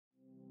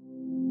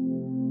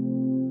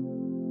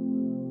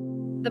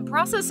The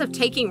process of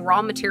taking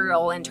raw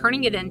material and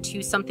turning it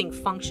into something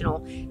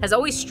functional has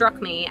always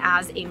struck me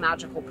as a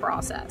magical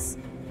process.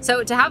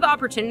 So to have the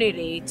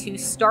opportunity to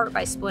start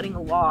by splitting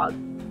a log,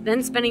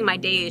 then spending my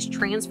days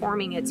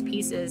transforming its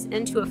pieces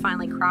into a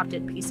finely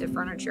crafted piece of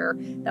furniture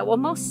that will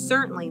most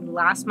certainly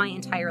last my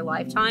entire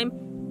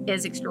lifetime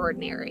is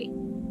extraordinary.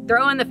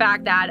 Throw in the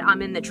fact that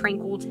I'm in the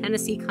tranquil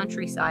Tennessee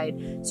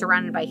countryside,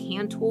 surrounded by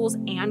hand tools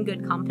and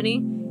good company,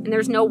 and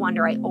there's no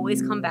wonder I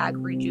always come back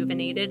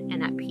rejuvenated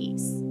and at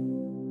peace.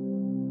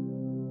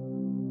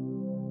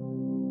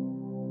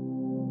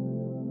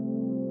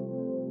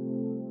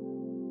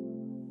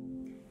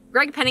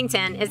 Greg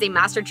Pennington is a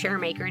master chair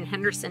maker in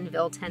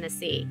Hendersonville,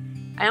 Tennessee.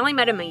 I only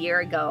met him a year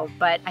ago,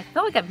 but I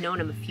feel like I've known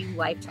him a few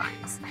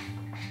lifetimes.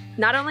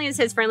 Not only is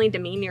his friendly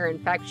demeanor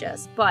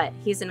infectious, but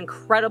he's an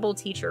incredible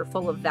teacher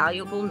full of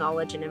valuable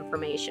knowledge and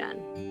information.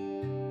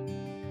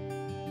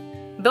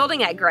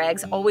 Building at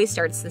Greg's always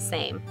starts the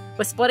same,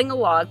 with splitting a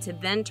log to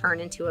then turn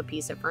into a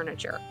piece of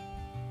furniture.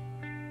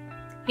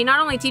 He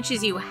not only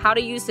teaches you how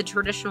to use the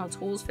traditional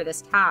tools for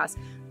this task,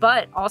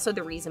 but also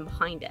the reason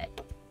behind it.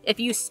 If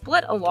you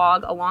split a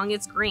log along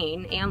its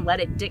grain and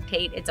let it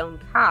dictate its own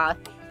path,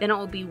 then it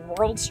will be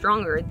worlds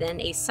stronger than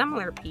a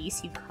similar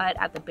piece you cut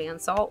at the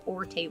bandsaw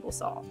or table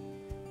saw.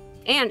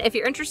 And if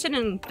you're interested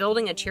in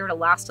building a chair to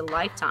last a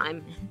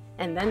lifetime,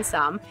 and then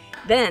some,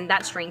 then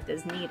that strength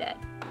is needed.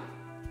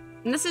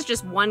 And this is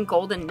just one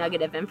golden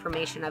nugget of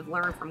information I've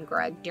learned from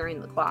Greg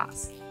during the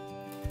class.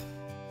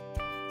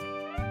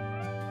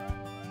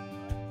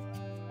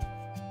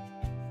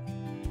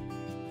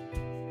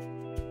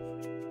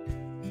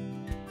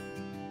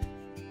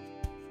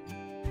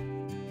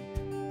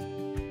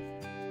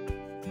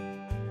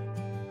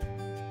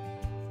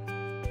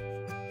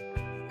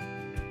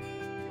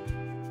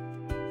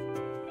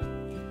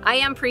 I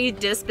am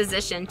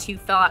predispositioned to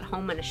feel at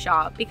home in a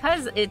shop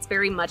because it's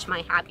very much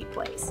my happy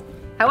place.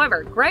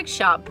 However, Greg's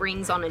shop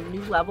brings on a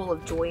new level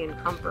of joy and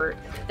comfort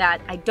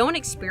that I don't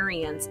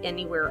experience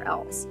anywhere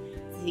else.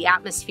 The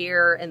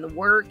atmosphere and the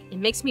work, it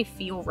makes me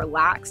feel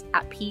relaxed,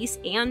 at peace,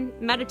 and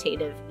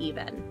meditative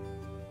even.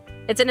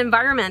 It's an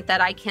environment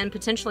that I can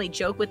potentially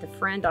joke with a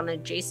friend on an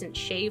adjacent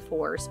shave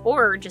horse,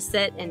 or just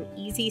sit in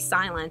easy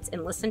silence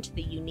and listen to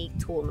the unique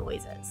tool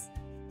noises.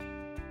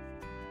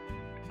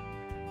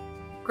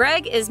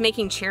 Greg is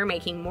making chair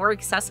making more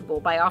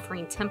accessible by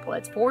offering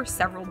templates for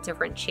several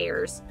different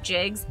chairs,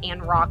 jigs,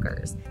 and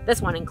rockers,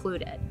 this one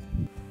included.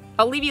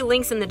 I'll leave you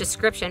links in the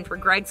description for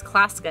Greg's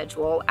class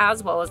schedule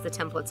as well as the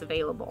templates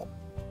available.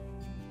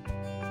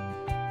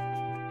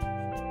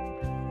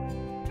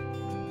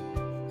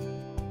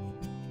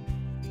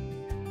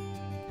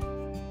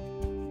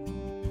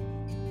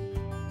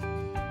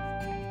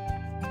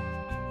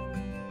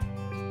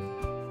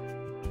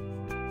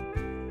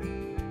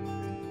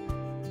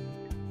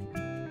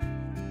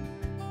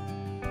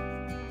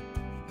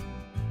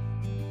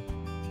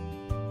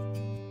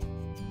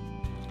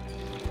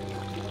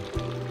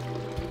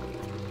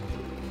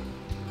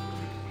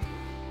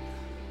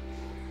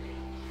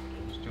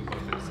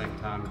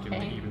 Time, give it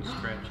an even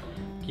stretch.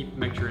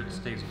 Make sure it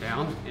stays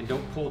down and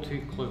don't pull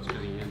too close to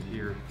the end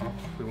here.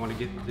 We want to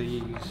get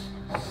these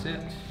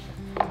set.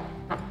 Okay.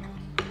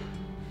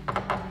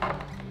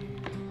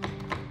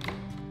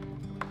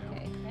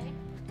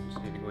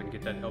 Just need to go ahead and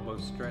get that elbow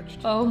stretched.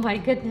 Oh my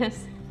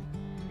goodness.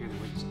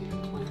 And we just need to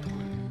clamp on it.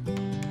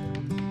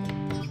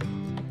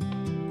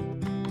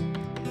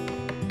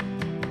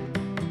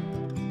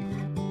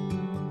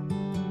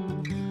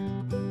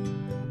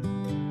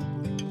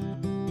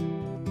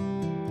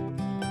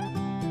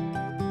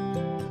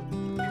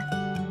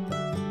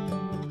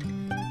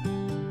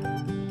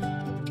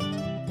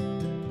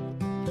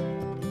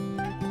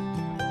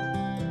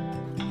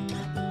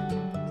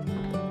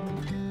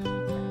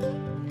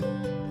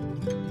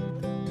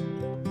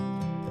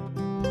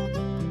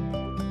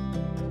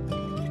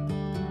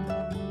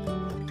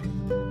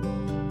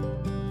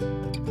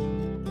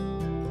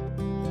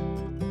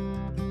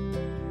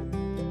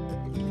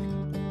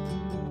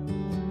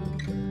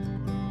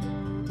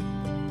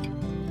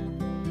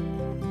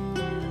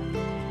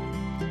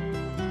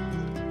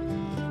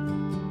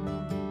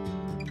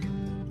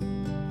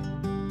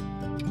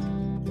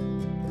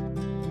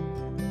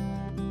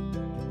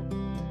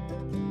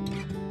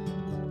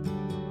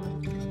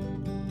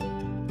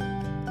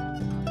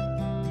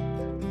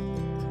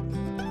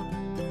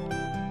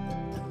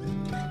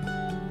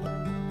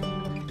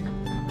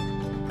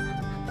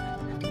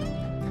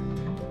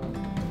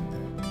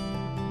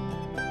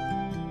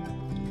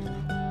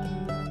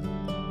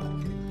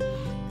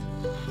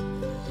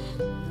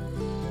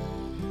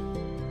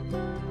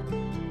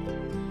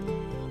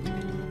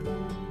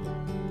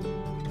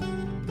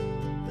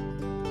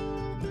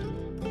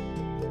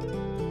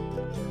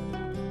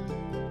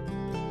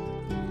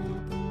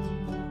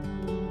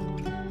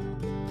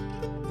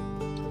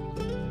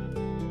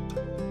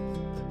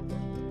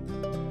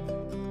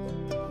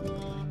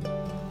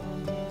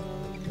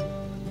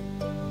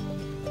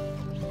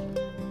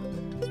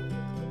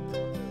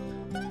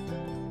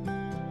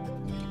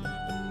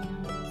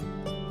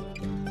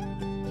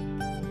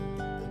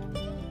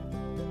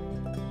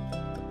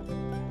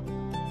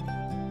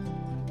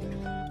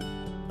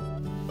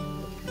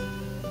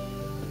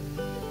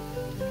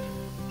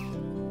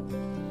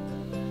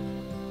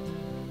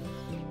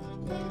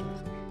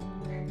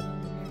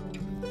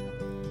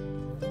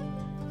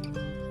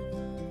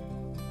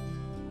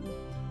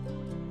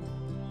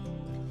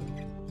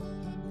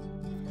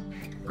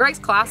 Greg's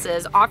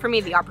classes offer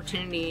me the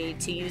opportunity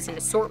to use an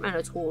assortment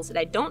of tools that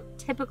I don't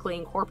typically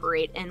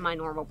incorporate in my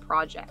normal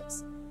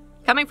projects.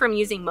 Coming from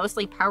using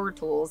mostly power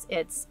tools,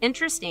 it's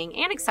interesting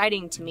and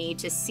exciting to me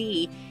to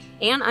see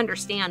and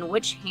understand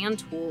which hand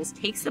tools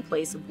takes the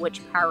place of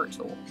which power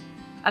tool.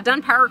 I've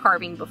done power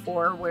carving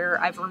before where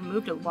I've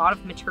removed a lot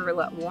of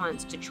material at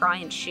once to try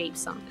and shape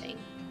something,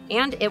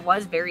 and it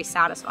was very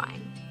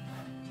satisfying.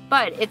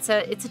 But it's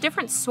a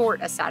different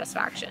sort of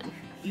satisfaction,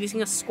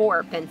 using a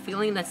scorp and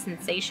feeling the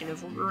sensation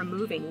of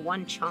removing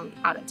one chunk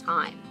at a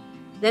time,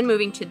 then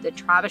moving to the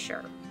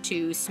trebuchet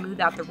to smooth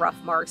out the rough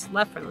marks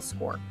left from the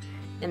scorp,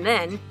 and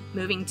then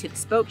moving to the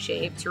spoke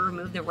shape to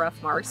remove the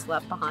rough marks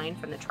left behind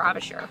from the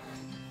trebuchet,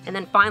 and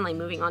then finally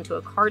moving onto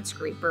a card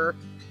scraper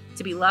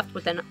to be left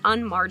with an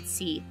unmarred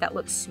seat that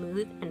looks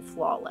smooth and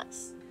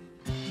flawless.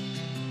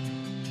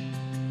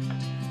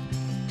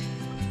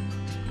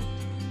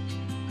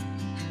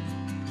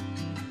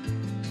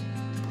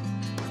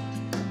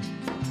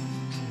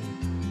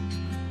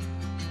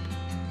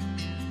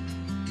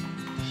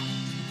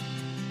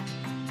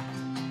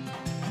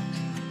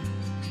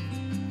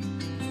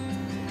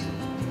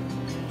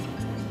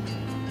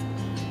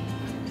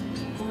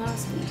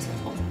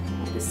 Beautiful.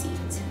 The seat.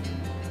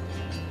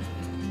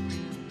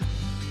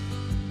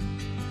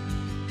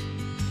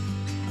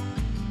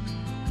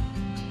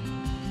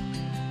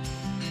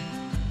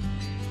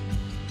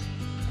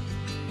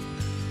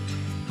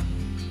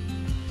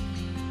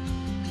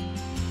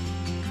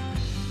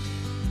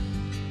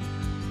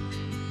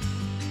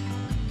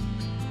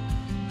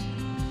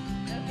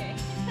 Okay.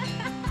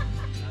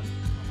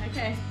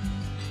 Okay.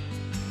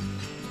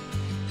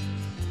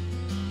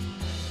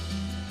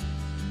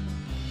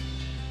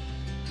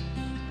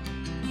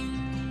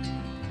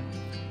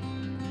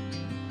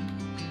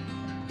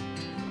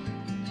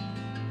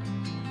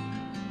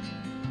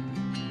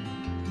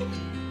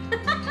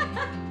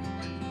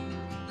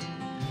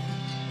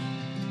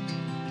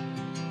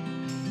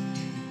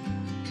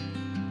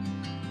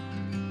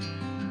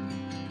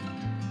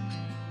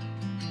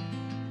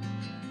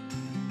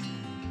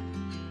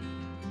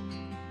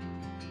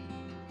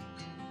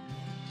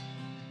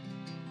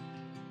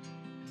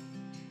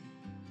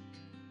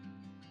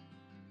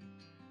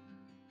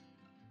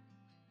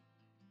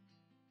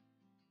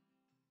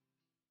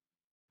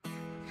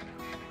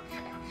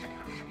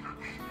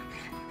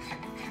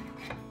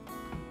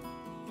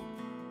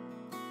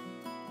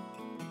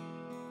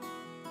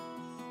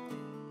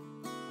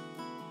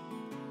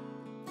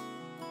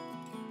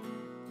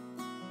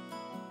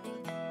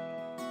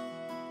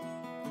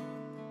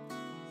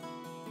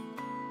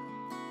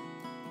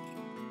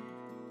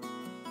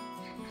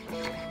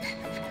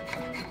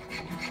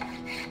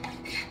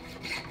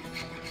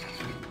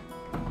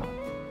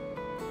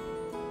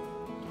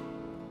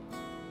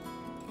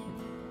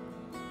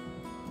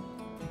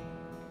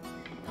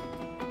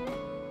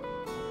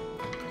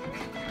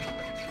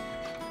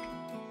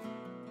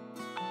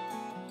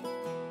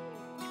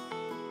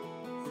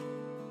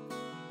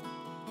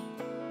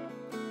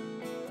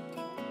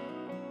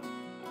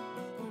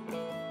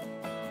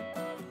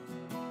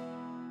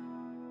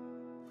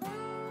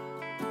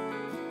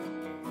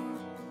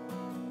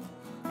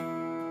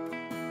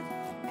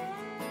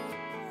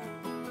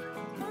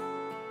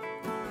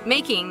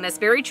 Making this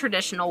very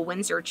traditional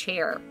Windsor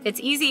chair.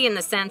 It's easy in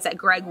the sense that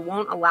Greg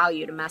won't allow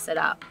you to mess it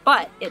up,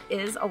 but it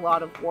is a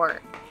lot of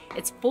work.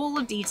 It's full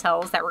of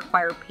details that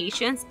require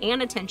patience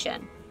and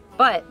attention,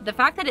 but the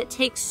fact that it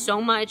takes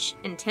so much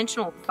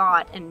intentional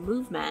thought and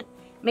movement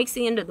makes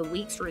the end of the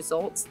week's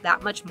results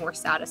that much more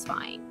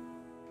satisfying.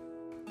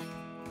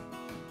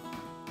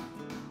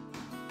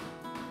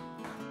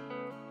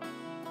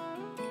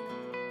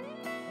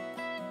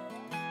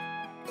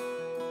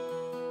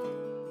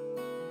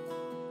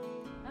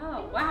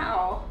 Oh,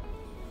 wow.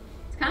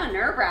 It's kind of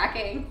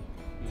nerve-wracking.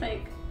 It's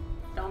like,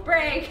 don't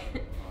break.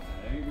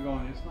 You're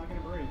going, it's not going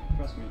to break,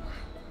 trust me.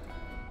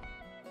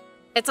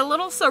 It's a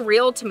little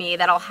surreal to me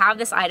that I'll have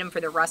this item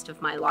for the rest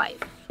of my life.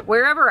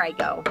 Wherever I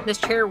go, this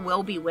chair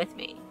will be with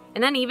me.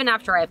 And then even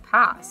after I've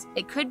passed,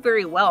 it could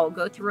very well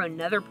go through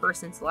another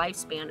person's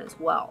lifespan as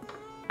well.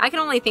 I can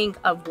only think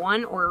of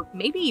one or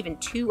maybe even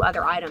two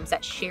other items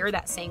that share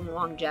that same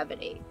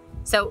longevity.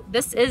 So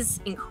this is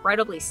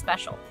incredibly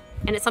special,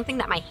 and it's something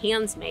that my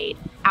hands made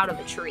out of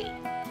a tree.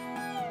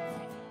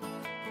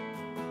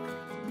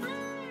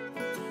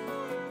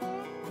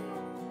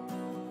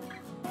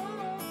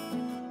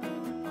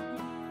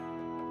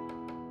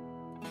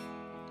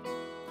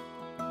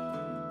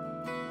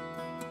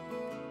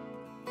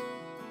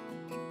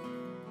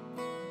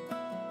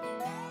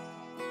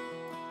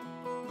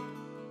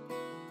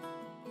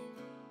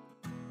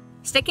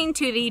 Sticking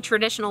to the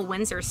traditional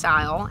Windsor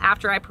style,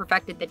 after I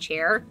perfected the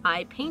chair,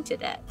 I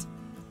painted it.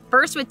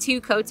 First with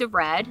 2 coats of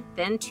red,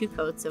 then 2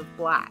 coats of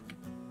black.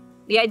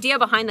 The idea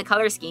behind the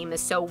color scheme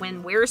is so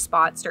when wear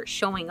spots start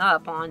showing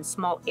up on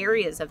small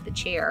areas of the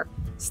chair,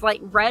 slight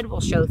red will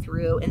show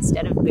through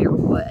instead of bare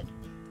wood.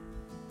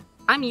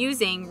 I'm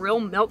using real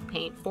milk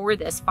paint for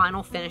this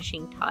final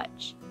finishing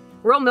touch.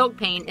 Royal Milk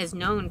Paint is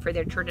known for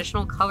their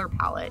traditional color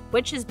palette,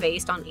 which is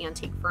based on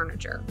antique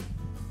furniture.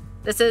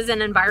 This is an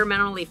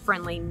environmentally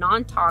friendly,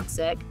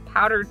 non-toxic,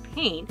 powdered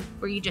paint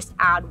where you just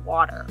add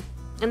water.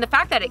 And the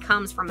fact that it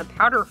comes from a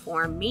powder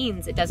form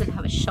means it doesn't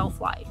have a shelf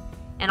life,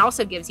 and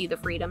also gives you the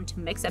freedom to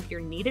mix up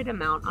your needed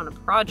amount on a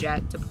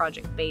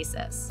project-to-project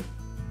basis.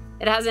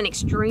 It has an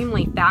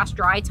extremely fast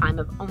dry time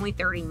of only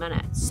 30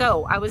 minutes,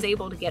 so I was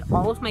able to get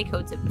all of my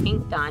coats of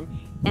paint done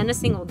in a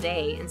single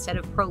day instead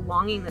of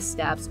prolonging the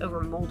steps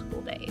over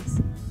multiple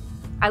days.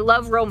 I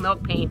love Royal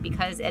Milk Paint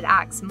because it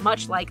acts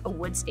much like a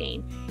wood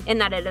stain in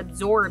that it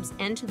absorbs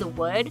into the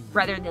wood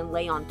rather than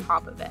lay on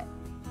top of it.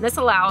 And this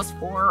allows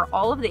for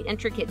all of the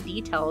intricate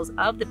details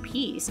of the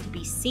piece to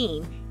be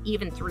seen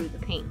even through the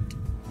paint.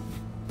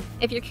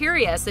 If you're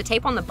curious, the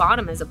tape on the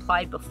bottom is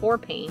applied before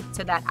paint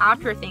so that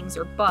after things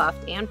are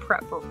buffed and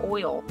prepped for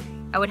oil,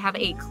 I would have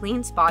a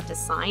clean spot to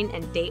sign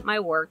and date my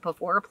work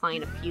before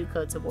applying a few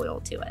coats of oil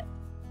to it.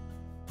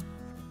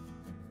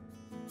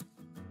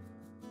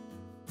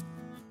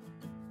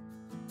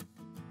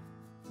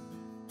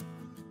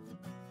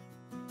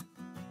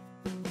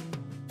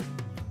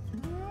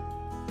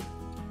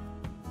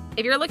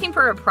 If you're looking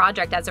for a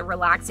project as a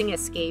relaxing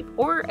escape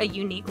or a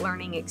unique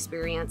learning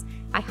experience,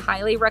 I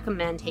highly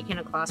recommend taking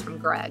a class from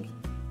Greg.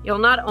 You'll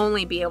not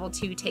only be able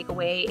to take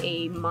away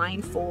a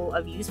mind full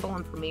of useful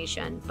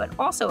information, but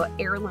also an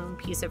heirloom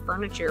piece of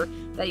furniture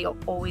that you'll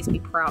always be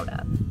proud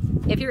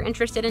of. If you're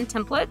interested in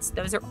templates,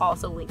 those are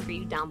also linked for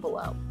you down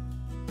below.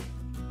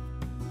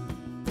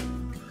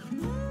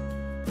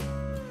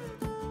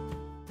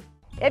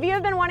 If you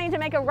have been wanting to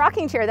make a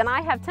rocking chair, then I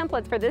have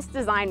templates for this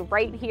design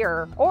right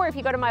here. Or if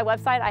you go to my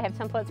website, I have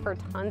templates for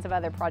tons of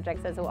other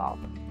projects as well.